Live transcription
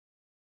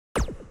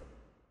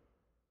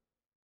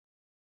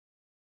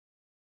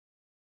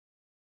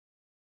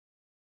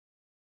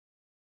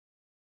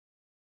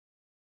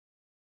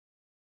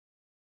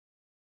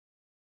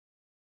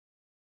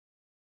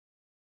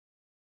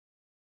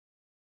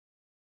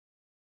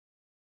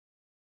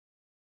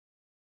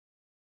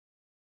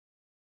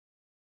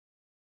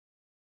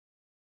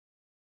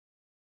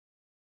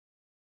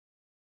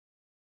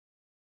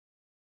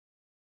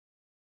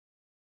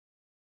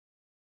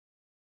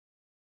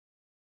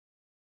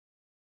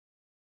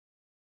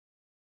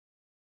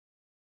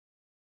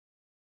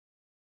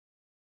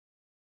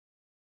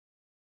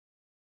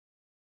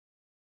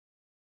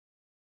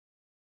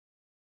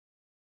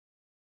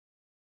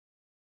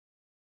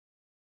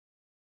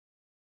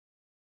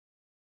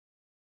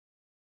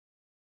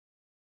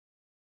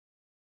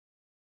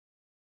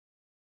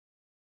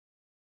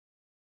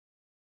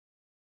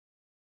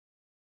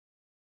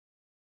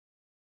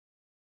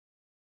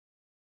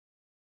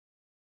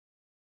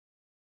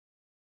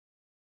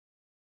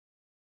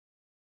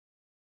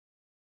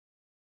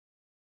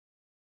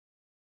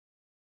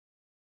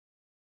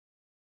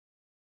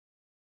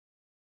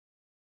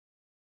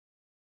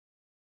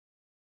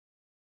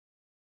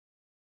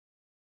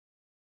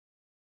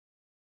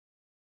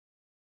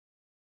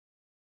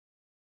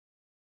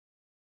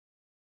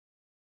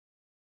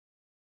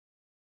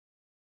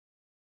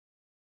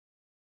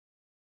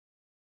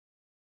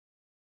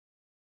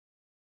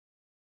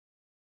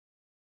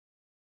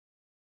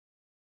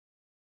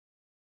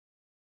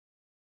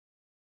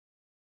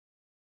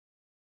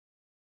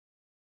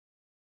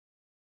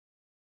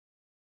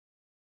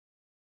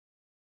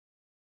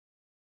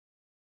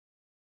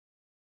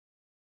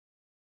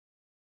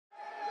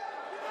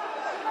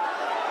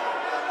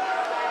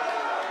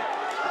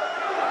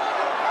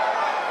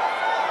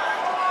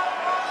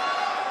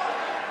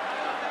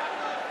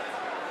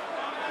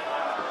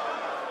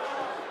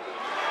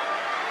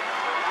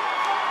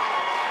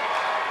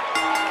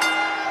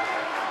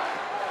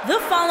The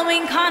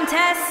following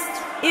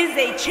contest is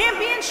a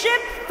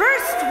championship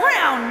first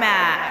round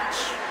match.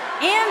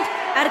 And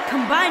at a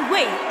combined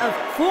weight of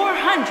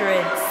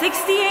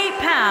 468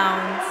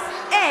 pounds,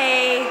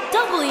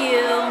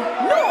 A.W.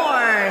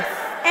 Norris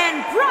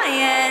and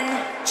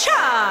Brian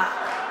Chuck.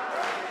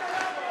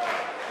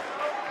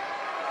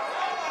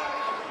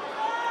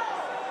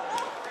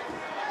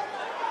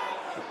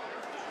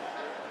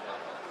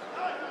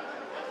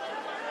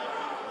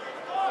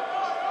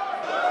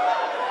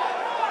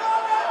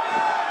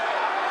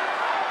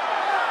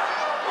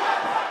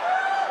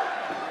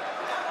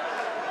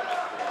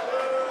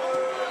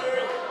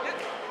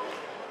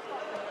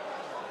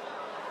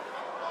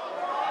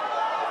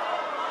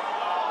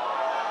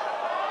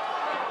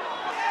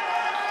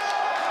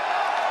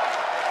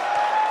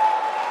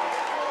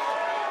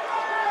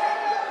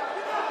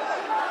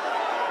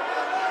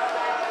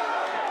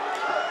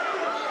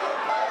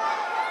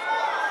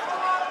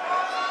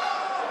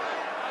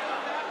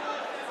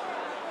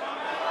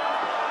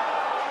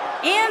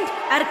 And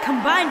at a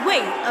combined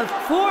weight of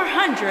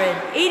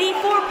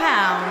 484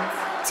 pounds,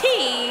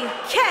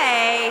 T.K.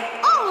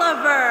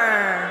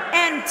 Oliver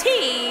and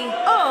T.O.C.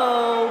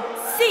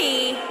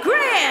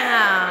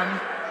 Graham.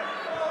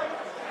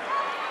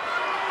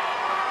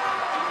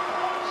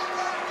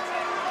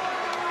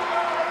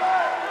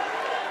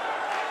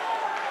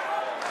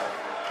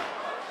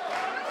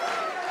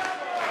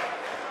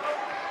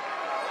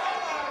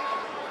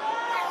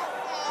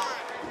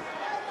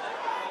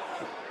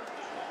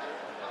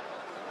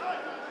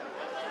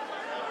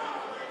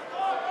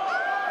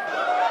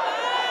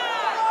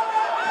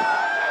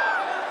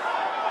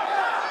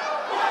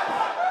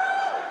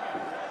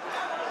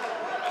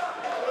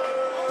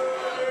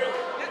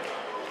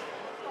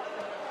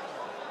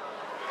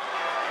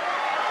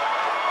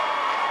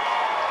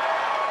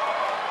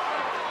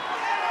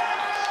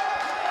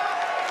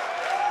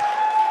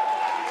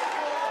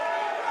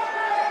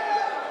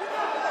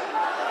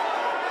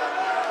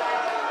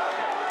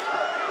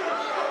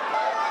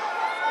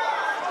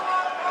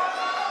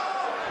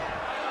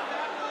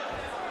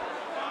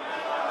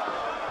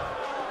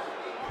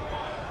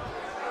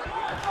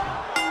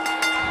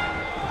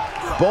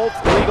 Both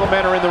legal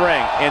men are in the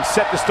ring and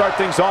set to start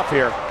things off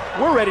here.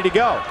 We're ready to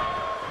go.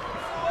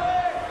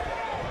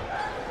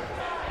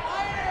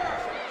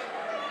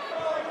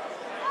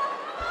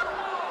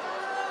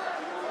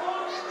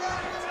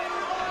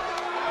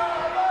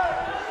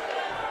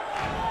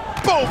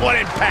 Boom, what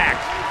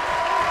impact.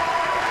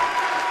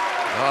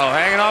 Oh,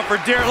 hanging on for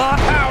dear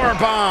life. Power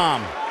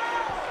bomb.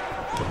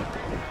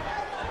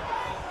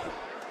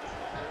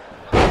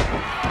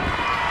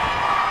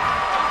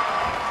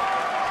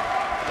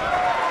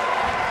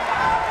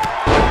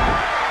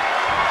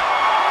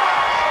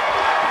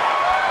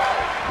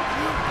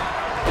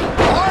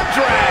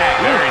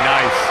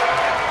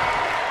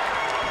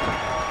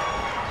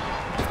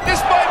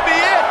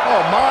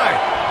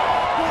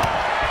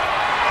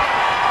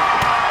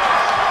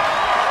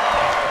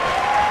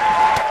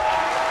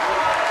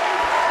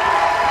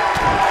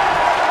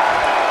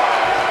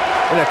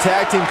 In a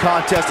tag team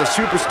contest, a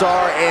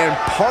superstar and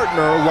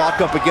partner lock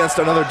up against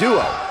another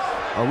duo.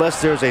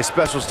 Unless there's a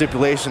special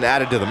stipulation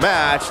added to the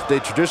match,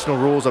 the traditional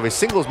rules of a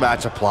singles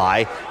match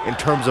apply in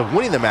terms of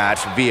winning the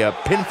match via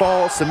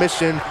pinfall,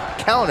 submission,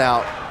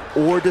 countout,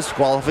 or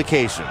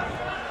disqualification.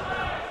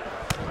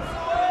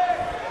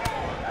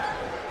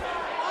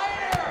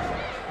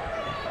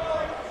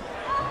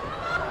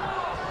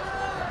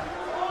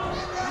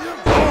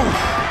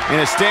 In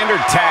a standard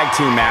tag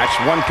team match,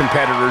 one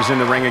competitor is in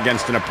the ring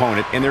against an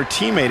opponent, and their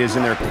teammate is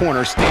in their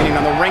corner standing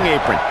on the ring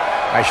apron.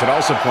 I should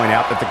also point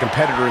out that the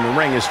competitor in the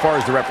ring, as far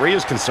as the referee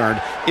is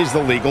concerned, is the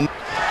legal.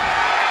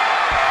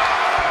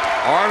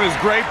 Arm is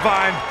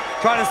grapevine,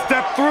 trying to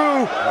step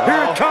through.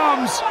 Here it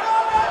comes.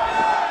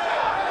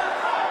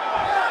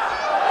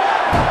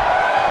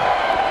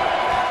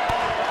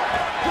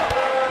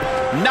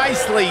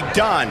 Nicely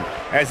done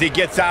as he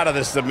gets out of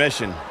the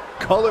submission.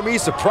 Color me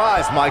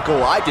surprised,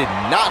 Michael. I did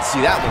not see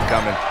that one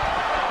coming.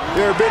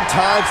 There have been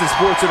times in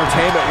sports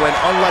entertainment when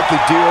unlikely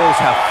duos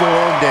have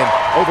formed and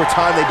over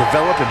time they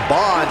develop and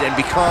bond and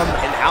become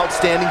an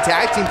outstanding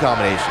tag team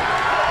combination.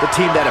 The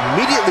team that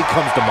immediately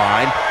comes to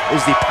mind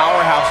is the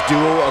powerhouse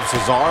duo of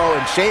Cesaro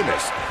and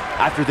Sheamus.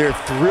 After their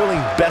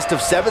thrilling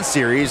best-of-7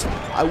 series,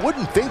 I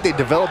wouldn't think they'd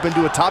develop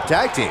into a top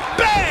tag team.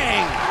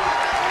 Bang!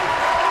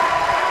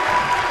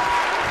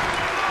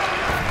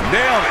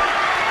 Nailed it.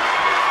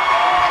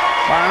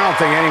 I don't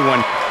think anyone...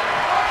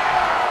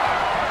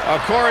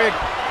 Corey,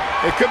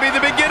 it could be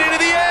the beginning of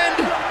the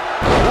end.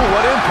 Ooh,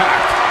 what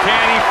impact.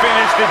 Can he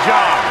finish the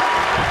job?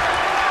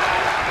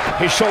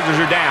 His shoulders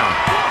are down,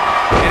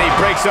 and he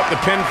breaks up the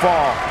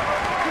pinfall.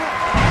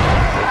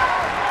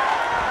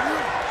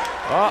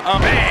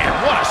 Man,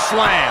 what a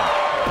slam.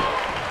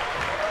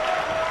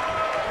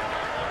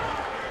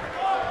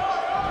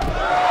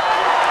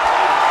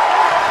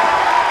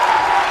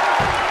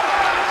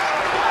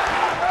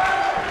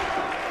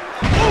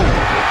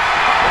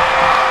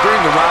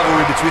 During the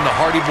rivalry between the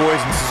Hardy Boys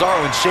and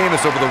Cesaro and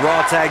Sheamus over the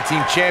Raw Tag Team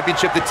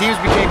Championship, the teams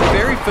became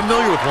very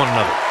familiar with one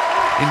another.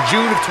 In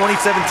June of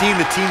 2017,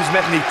 the teams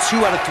met in a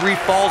 2 out of 3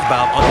 falls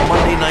bout on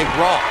Monday Night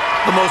Raw.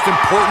 The most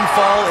important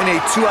fall in a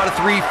 2 out of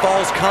 3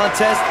 falls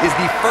contest is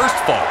the first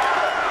fall.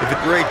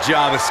 Great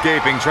job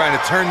escaping, trying to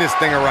turn this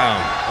thing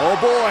around. Oh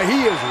boy,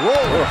 he is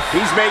rolling.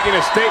 He's making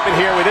a statement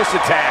here with this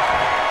attack.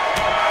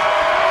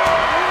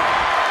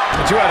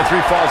 The 2 out of 3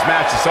 falls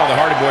match that saw the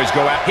Hardy Boys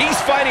go out. He's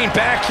fighting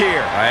back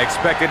here. I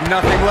expected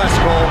nothing less,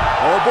 Cole.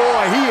 Oh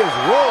boy, he is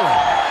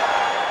rolling.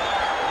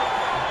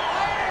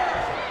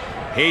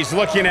 He's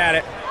looking at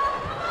it.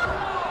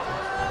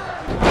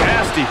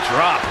 Nasty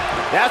drop.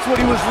 That's what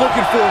he was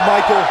looking for,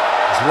 Michael.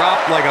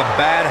 Dropped like a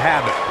bad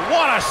habit.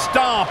 What a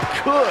stomp.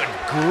 Good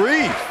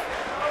grief.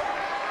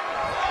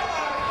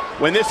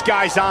 When this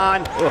guy's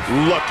on,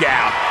 look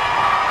out.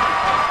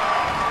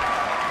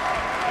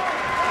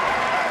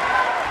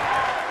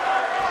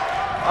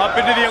 Up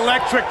into the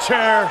electric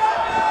chair.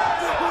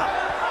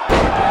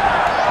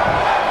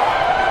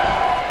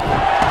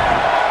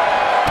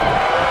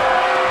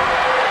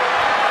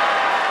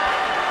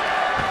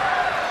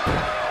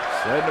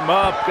 Setting him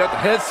up, got the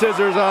head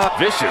scissors on.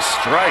 Vicious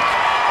strike.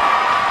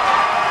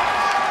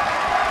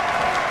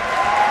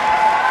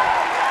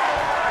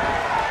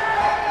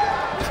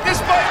 This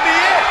might be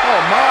it.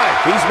 Oh my.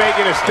 He's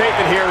making a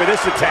statement here with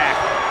this attack.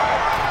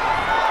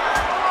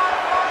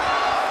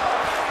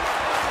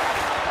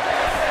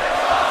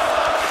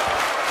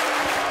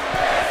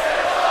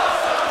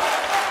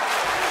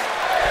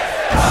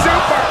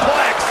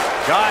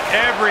 Superplex. Got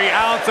every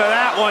ounce of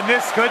that one.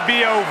 This could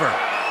be over.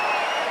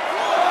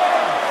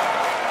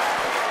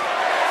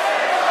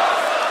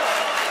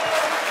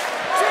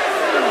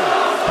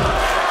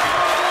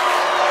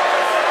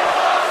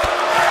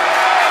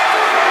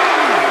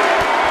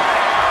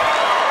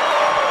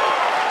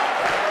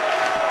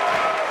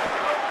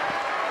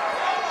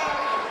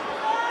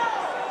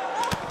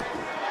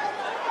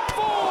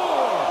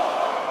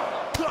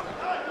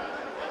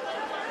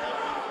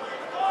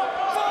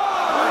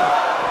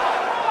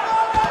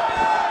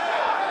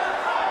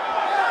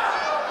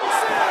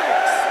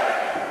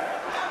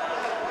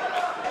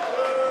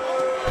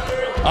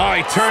 Oh,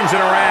 he turns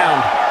it around.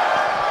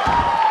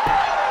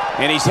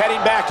 And he's heading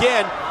back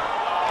in.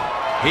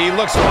 He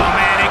looks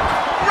man.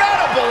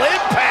 Incredible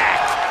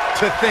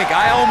impact. To think,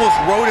 I almost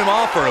wrote him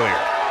off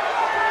earlier.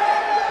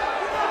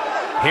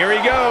 Here he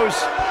goes.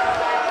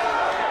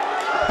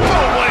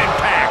 Oh, what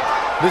impact.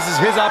 This is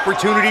his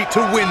opportunity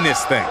to win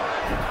this thing.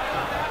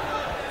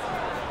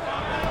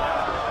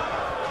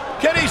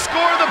 Can he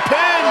score the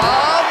pin?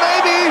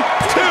 Maybe.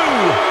 2.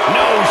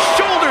 No,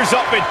 shoulders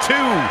up at 2.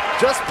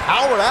 Just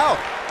powered out.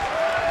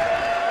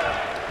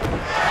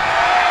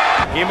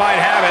 He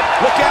might have it.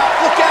 Look out,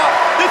 look out.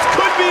 This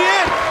could be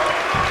it.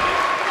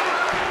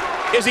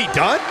 Is he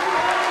done?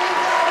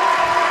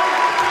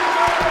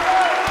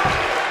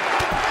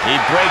 He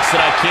breaks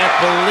it. I can't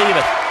believe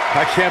it.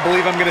 I can't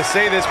believe I'm going to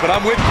say this, but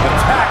I'm with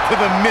attack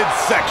to the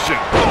midsection.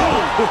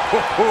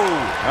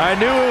 I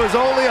knew it was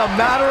only a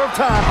matter of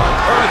time.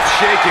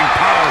 Earth-shaking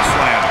power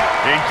slam.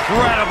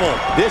 Incredible.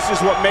 This is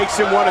what makes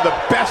him one of the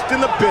best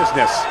in the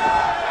business.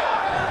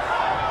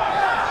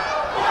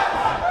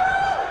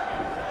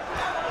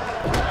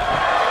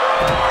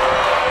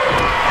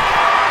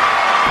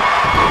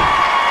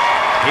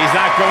 He's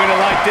not going to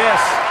like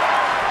this.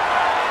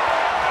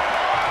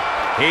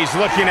 He's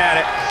looking at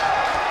it.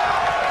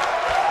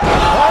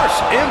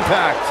 Harsh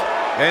impact.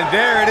 And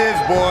there it is,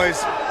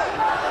 boys.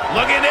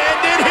 Looking to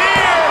end it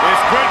here.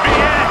 This could be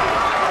it.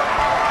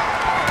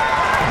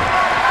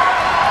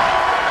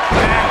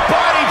 And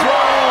body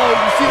blow.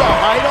 You see the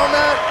height on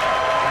that?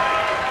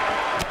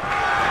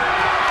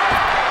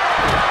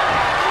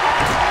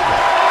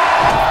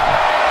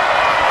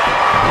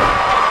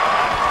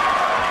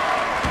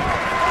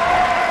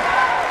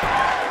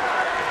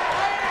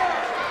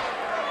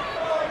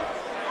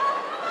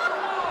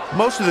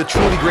 Most of the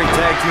truly great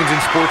tag teams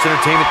in sports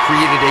entertainment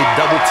created a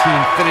double-team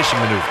finishing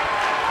maneuver.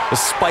 The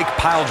spike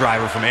pile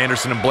driver from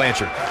Anderson and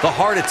Blanchard, the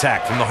heart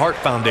attack from the Hart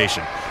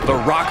Foundation, the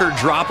rocker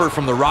dropper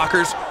from the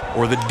Rockers,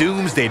 or the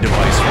doomsday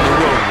device from the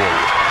Road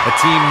Warriors. A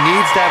team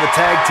needs to have a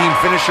tag team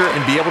finisher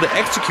and be able to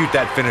execute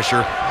that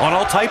finisher on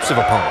all types of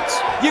opponents.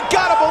 You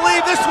gotta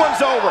believe this one's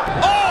over.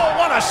 Oh,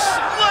 what a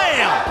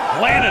slam!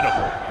 Landed him.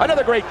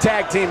 Another great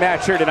tag team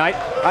match here tonight.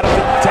 I don't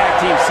think the tag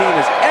team scene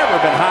has ever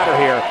been hotter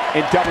here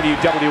in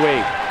WWE.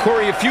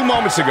 Corey, a few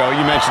moments ago,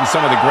 you mentioned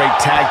some of the great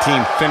tag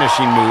team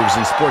finishing moves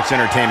in sports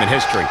entertainment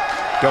history.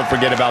 Don't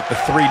forget about the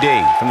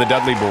 3D from the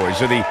Dudley Boys,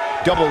 or the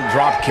double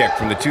drop kick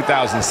from the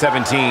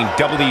 2017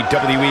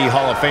 WWE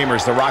Hall of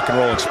Famers, the Rock and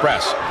Roll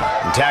Express.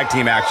 In tag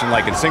team action,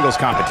 like in singles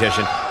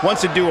competition,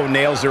 once a duo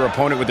nails their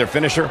opponent with their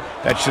finisher,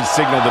 that should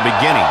signal the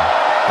beginning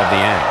of the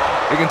end.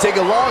 It can take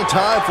a long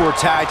time for a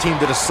tag team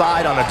to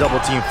decide on a double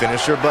team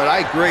finisher, but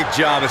Great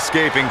job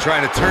escaping,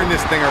 trying to turn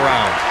this thing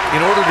around. In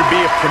order to be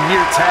a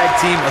premier tag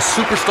team, a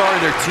superstar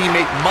and their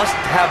teammate must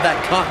have that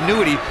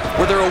continuity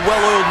where they're a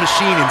well-oiled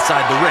machine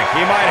inside the ring.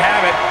 He might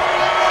have it.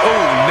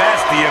 Oh,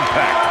 nasty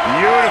impact.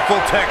 Beautiful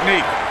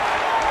technique.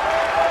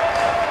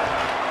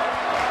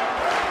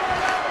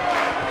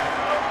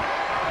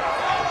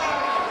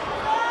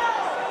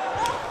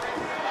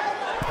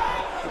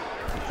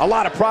 A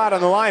lot of pride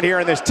on the line here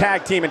in this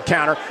tag team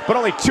encounter, but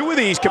only 2 of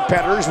these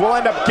competitors will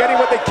end up getting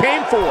what they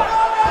came for,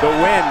 the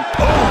win.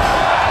 Oh,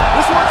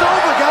 this one's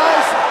over,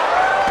 guys.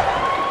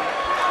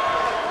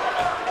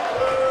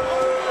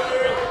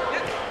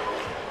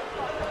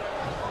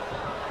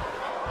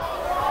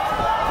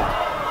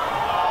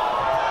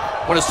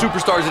 One of the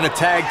superstars in a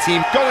tag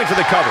team going for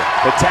the cover.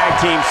 The tag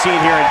team scene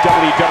here in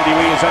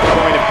WWE is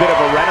undergoing a bit of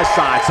a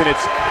renaissance, and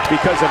it's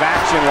because of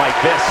action like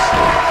this.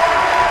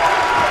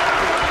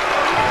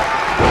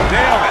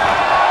 Nailed it.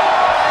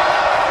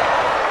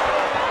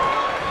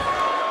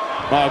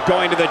 Oh,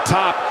 going to the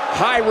top,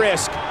 high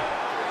risk.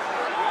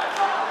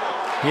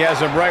 He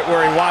has him right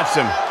where he wants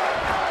him.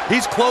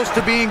 He's close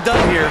to being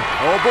done here.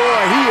 Oh boy,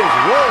 he is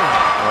rolling.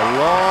 A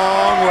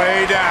long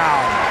way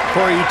down.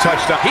 Corey, you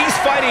touched on. He's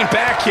fighting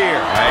back here.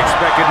 I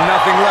expected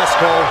nothing less,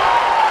 Cole.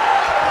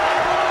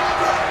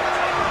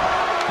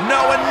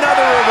 No,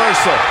 another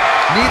reversal.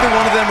 Neither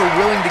one of them are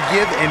willing to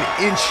give an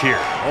inch here.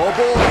 Oh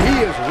boy,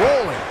 he is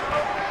rolling.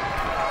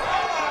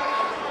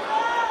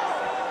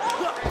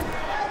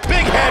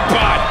 Big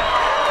headbutt.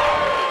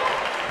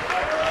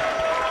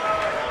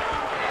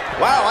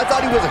 Wow, I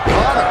thought he was a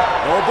goner.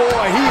 Oh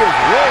boy, he is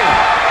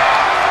rolling.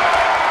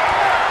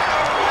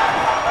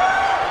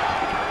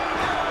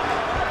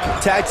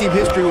 Tag team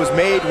history was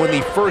made when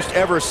the first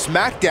ever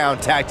SmackDown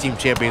Tag Team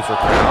Champions were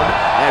crowned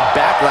at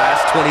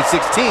Backlash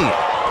 2016.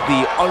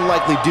 The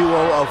unlikely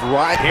duo of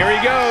Ryan. Here he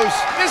goes.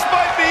 This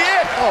might be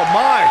it. Oh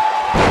my.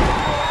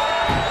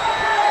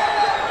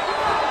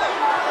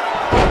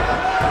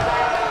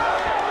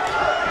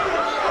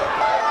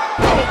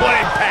 What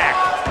impact.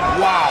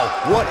 Wow,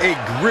 what a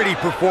gritty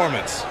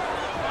performance.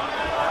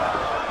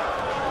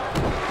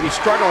 He's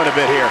struggling a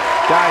bit here.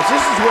 Guys, this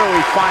is where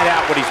we find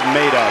out what he's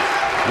made of.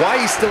 Why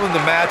he's still in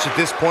the match at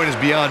this point is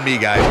beyond me,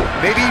 guys.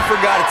 Maybe he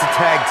forgot it's a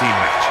tag team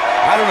match.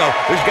 I don't know.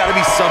 There's got to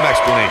be some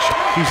explanation.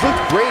 He's looked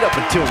great up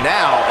until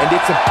now, and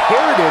it's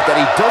imperative that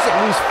he doesn't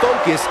lose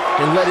focus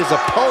and let his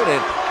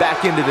opponent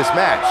back into this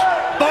match.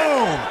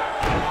 Boom!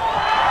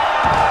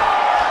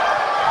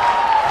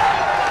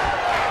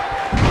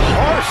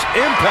 Harsh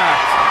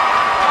impact.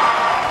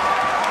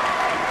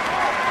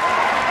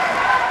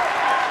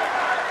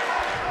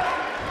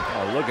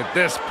 Oh, look at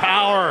this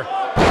power.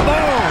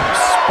 Boom!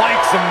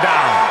 Spikes him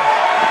down.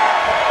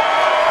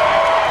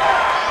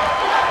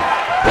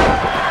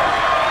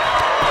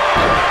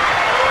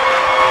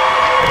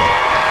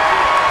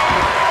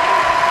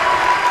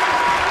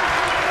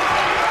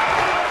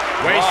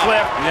 Waist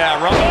slip. Yeah,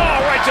 Oh,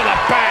 right to the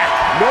back.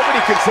 Nobody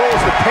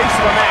controls the pace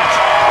of a match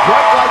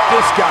quite like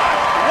this guy.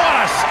 What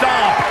a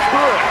stomp.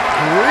 Good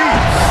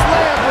grief.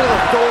 Slam with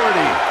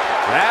authority.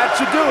 That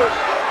should do it.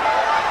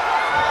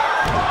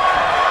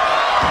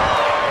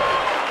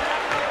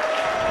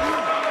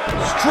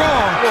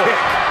 Strong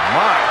kick.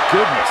 My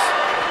goodness.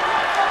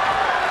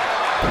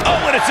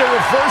 Oh, and it's a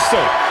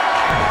reversal.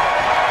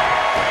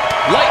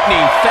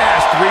 Lightning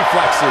fast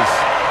reflexes.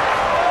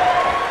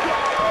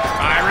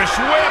 Irish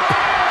whip.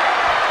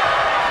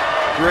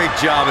 Great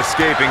job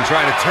escaping,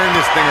 trying to turn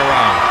this thing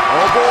around.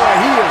 Oh boy,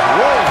 he is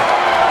rolling.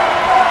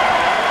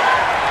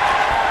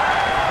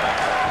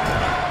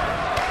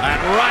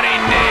 That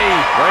running knee.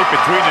 Right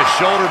between the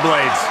shoulder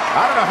blades.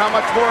 I don't know how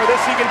much more of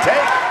this he can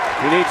take.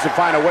 He needs to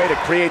find a way to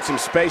create some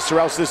space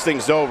or else this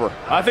thing's over.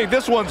 I think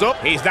this one's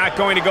up. He's not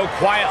going to go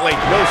quietly.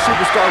 No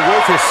superstar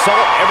worth his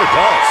salt ever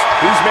does.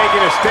 He's making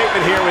a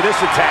statement here with this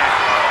attack.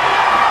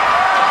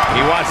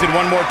 He wants it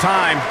one more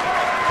time.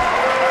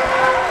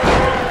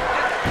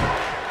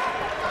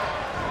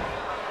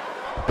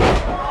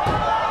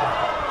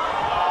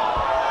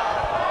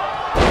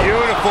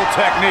 Beautiful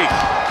technique.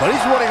 But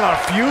he's running on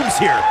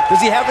fumes here. Does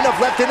he have enough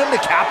left in him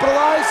to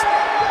capitalize?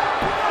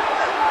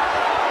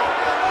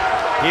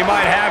 He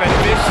might have it.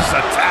 Vicious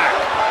attack.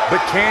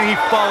 But can he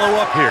follow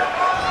up here?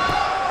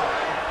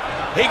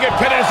 He could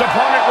pin his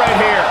opponent right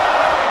here.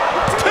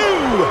 2,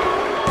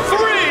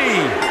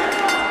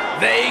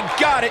 3. They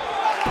got it.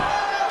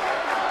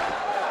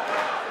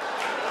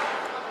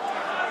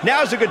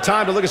 Now's a good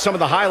time to look at some of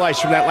the highlights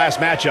from that last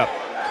matchup.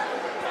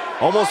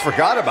 Almost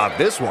forgot about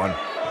this one.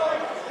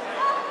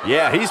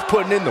 Yeah, he's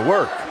putting in the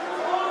work.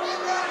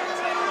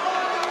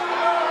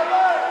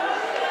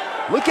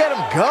 Look at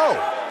him go.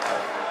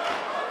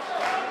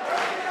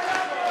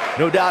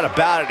 No doubt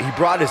about it, he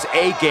brought his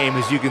A game,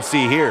 as you can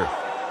see here.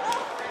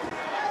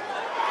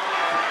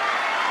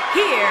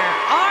 Here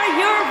are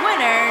your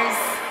winners,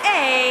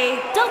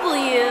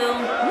 A.W.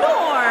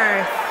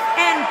 North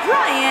and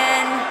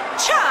Brian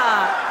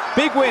Chuck.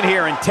 Big win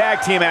here in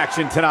tag team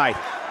action tonight.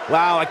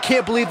 Wow, I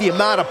can't believe the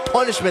amount of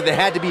punishment that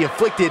had to be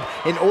inflicted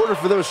in order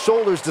for those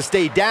shoulders to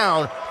stay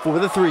down for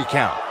the 3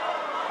 count.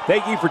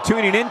 Thank you for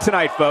tuning in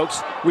tonight,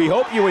 folks. We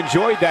hope you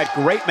enjoyed that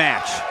great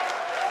match.